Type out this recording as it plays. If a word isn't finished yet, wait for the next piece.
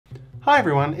Hi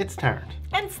everyone, it's Tarrant.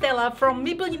 And Stella from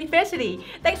Meeple University.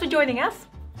 Thanks for joining us.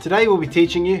 Today we'll be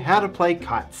teaching you how to play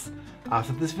kites.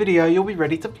 After this video you'll be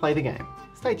ready to play the game.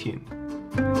 Stay tuned.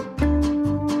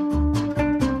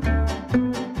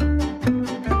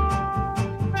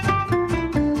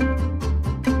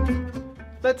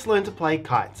 Let's learn to play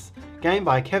kites. Game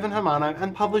by Kevin Hermano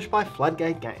and published by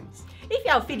Floodgate Games. If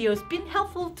our video's been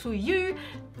helpful to you,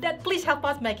 then please help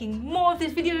us making more of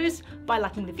these videos by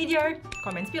liking the video,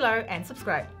 comments below and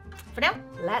subscribe. For now,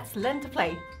 let's learn to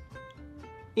play.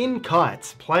 In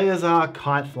kites, players are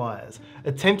kite flyers,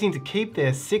 attempting to keep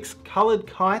their 6 coloured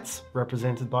kites,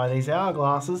 represented by these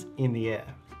hourglasses, in the air.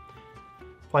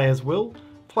 Players will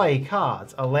play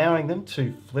cards, allowing them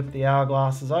to flip the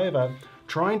hourglasses over,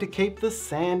 trying to keep the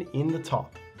sand in the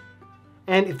top.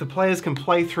 And if the players can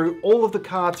play through all of the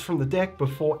cards from the deck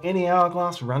before any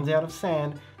hourglass runs out of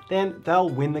sand, then they'll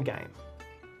win the game.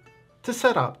 To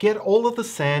set up, get all of the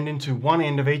sand into one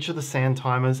end of each of the sand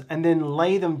timers and then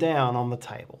lay them down on the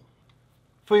table.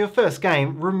 For your first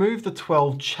game, remove the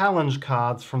 12 challenge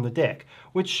cards from the deck,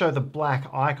 which show the black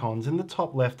icons in the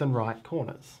top left and right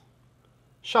corners.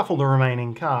 Shuffle the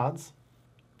remaining cards,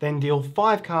 then deal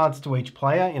 5 cards to each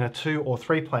player in a 2 or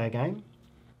 3 player game,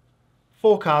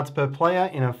 4 cards per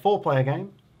player in a 4 player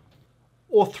game,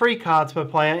 or 3 cards per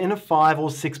player in a 5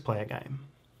 or 6 player game.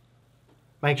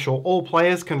 Make sure all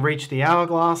players can reach the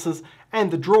hourglasses and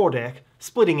the draw deck,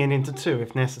 splitting it into 2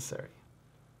 if necessary.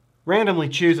 Randomly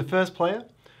choose a first player,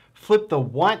 flip the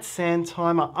white sand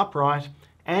timer upright,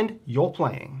 and you're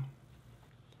playing.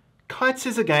 Kites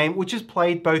is a game which is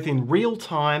played both in real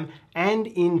time and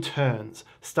in turns,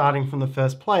 starting from the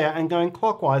first player and going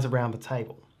clockwise around the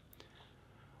table.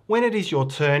 When it is your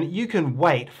turn, you can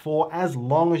wait for as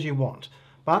long as you want,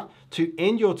 but to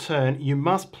end your turn, you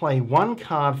must play 1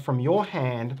 card from your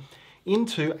hand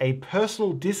into a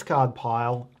personal discard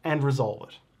pile and resolve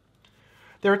it.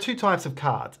 There are 2 types of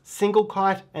cards, single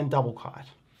kite and double kite.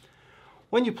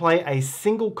 When you play a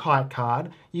single kite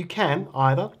card, you can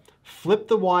either flip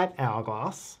the white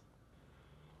hourglass,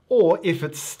 or if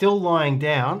it's still lying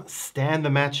down, stand the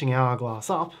matching hourglass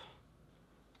up,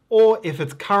 or if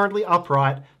it's currently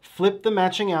upright, flip the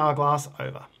matching hourglass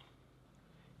over.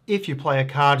 If you play a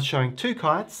card showing 2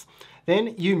 kites,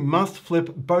 then you must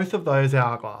flip both of those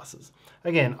hourglasses.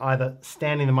 Again, either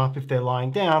standing them up if they're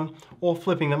lying down, or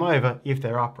flipping them over if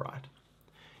they're upright.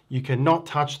 You cannot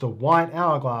touch the white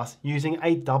hourglass using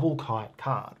a double kite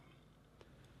card.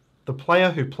 The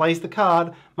player who plays the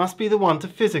card must be the one to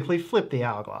physically flip the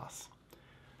hourglass.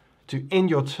 To end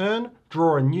your turn,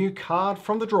 draw a new card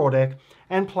from the draw deck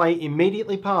and play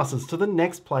immediately passes to the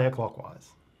next player clockwise.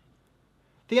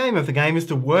 The aim of the game is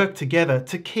to work together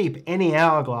to keep any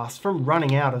hourglass from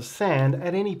running out of sand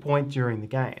at any point during the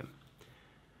game.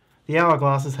 The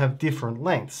hourglasses have different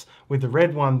lengths, with the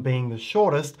red one being the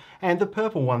shortest and the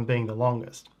purple one being the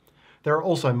longest. There are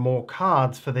also more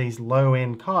cards for these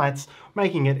low-end kites,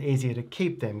 making it easier to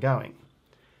keep them going.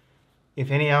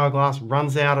 If any hourglass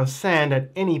runs out of sand at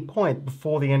any point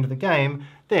before the end of the game,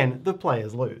 then the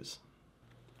players lose.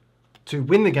 To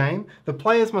win the game, the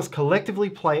players must collectively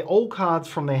play all cards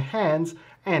from their hands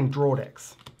and draw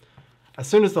decks. As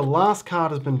soon as the last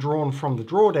card has been drawn from the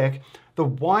draw deck, the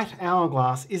white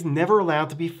hourglass is never allowed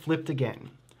to be flipped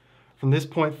again. From this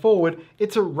point forward,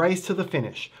 it's a race to the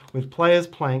finish, with players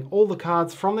playing all the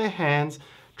cards from their hands,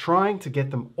 trying to get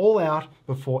them all out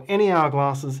before any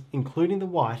hourglasses, including the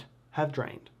white, have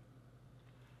drained.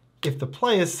 If the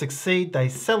players succeed, they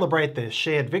celebrate their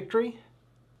shared victory.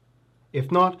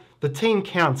 If not, the team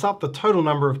counts up the total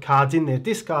number of cards in their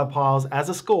discard piles as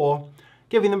a score,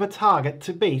 giving them a target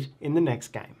to beat in the next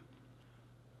game.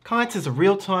 Kites is a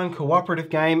real-time cooperative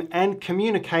game and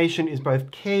communication is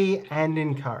both key and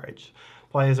encouraged.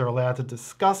 Players are allowed to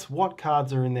discuss what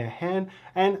cards are in their hand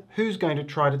and who's going to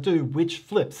try to do which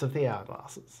flips of the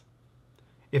hourglasses.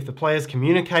 If the players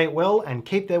communicate well and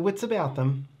keep their wits about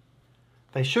them,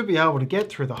 they should be able to get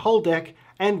through the whole deck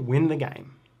and win the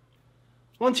game.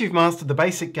 Once you've mastered the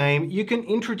basic game, you can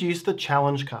introduce the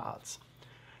challenge cards.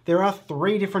 There are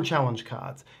 3 different challenge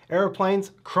cards: aeroplanes,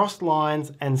 crossed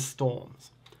lines, and storms.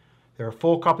 There are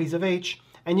 4 copies of each,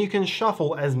 and you can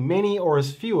shuffle as many or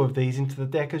as few of these into the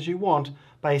deck as you want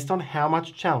based on how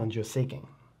much challenge you're seeking.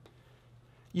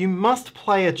 You must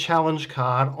play a challenge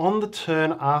card on the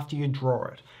turn after you draw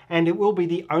it, and it will be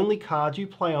the only card you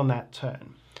play on that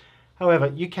turn.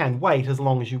 However, you can wait as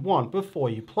long as you want before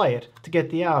you play it to get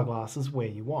the hourglasses where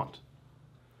you want.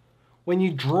 When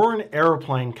you draw an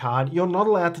aeroplane card, you're not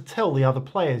allowed to tell the other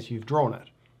players you've drawn it.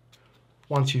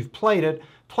 Once you've played it,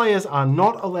 Players are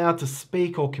not allowed to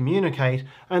speak or communicate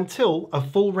until a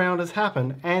full round has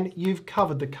happened and you've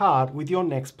covered the card with your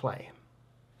next play.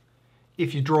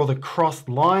 If you draw the crossed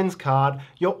lines card,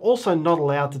 you're also not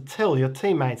allowed to tell your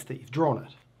teammates that you've drawn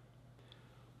it.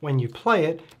 When you play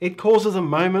it, it causes a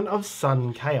moment of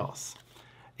sudden chaos.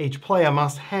 Each player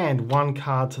must hand one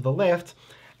card to the left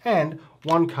and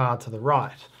one card to the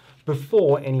right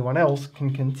before anyone else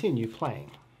can continue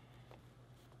playing.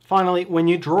 Finally, when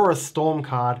you draw a storm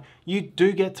card, you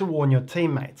do get to warn your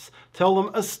teammates. Tell them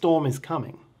a storm is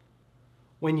coming.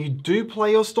 When you do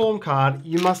play your storm card,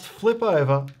 you must flip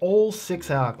over all 6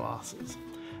 hourglasses,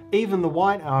 even the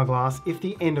white hourglass if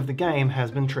the end of the game has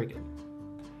been triggered.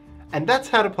 And that's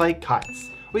how to play kites.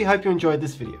 We hope you enjoyed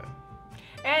this video.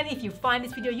 And if you find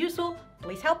this video useful,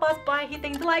 please help us by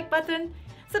hitting the like button.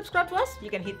 Subscribe to us, you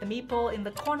can hit the meeple in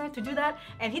the corner to do that,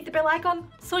 and hit the bell icon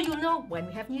so you'll know when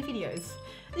we have new videos.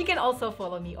 You can also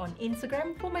follow me on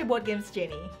Instagram for my board games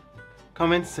journey.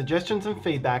 Comments, suggestions and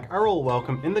feedback are all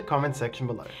welcome in the comment section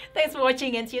below. Thanks for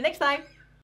watching and see you next time.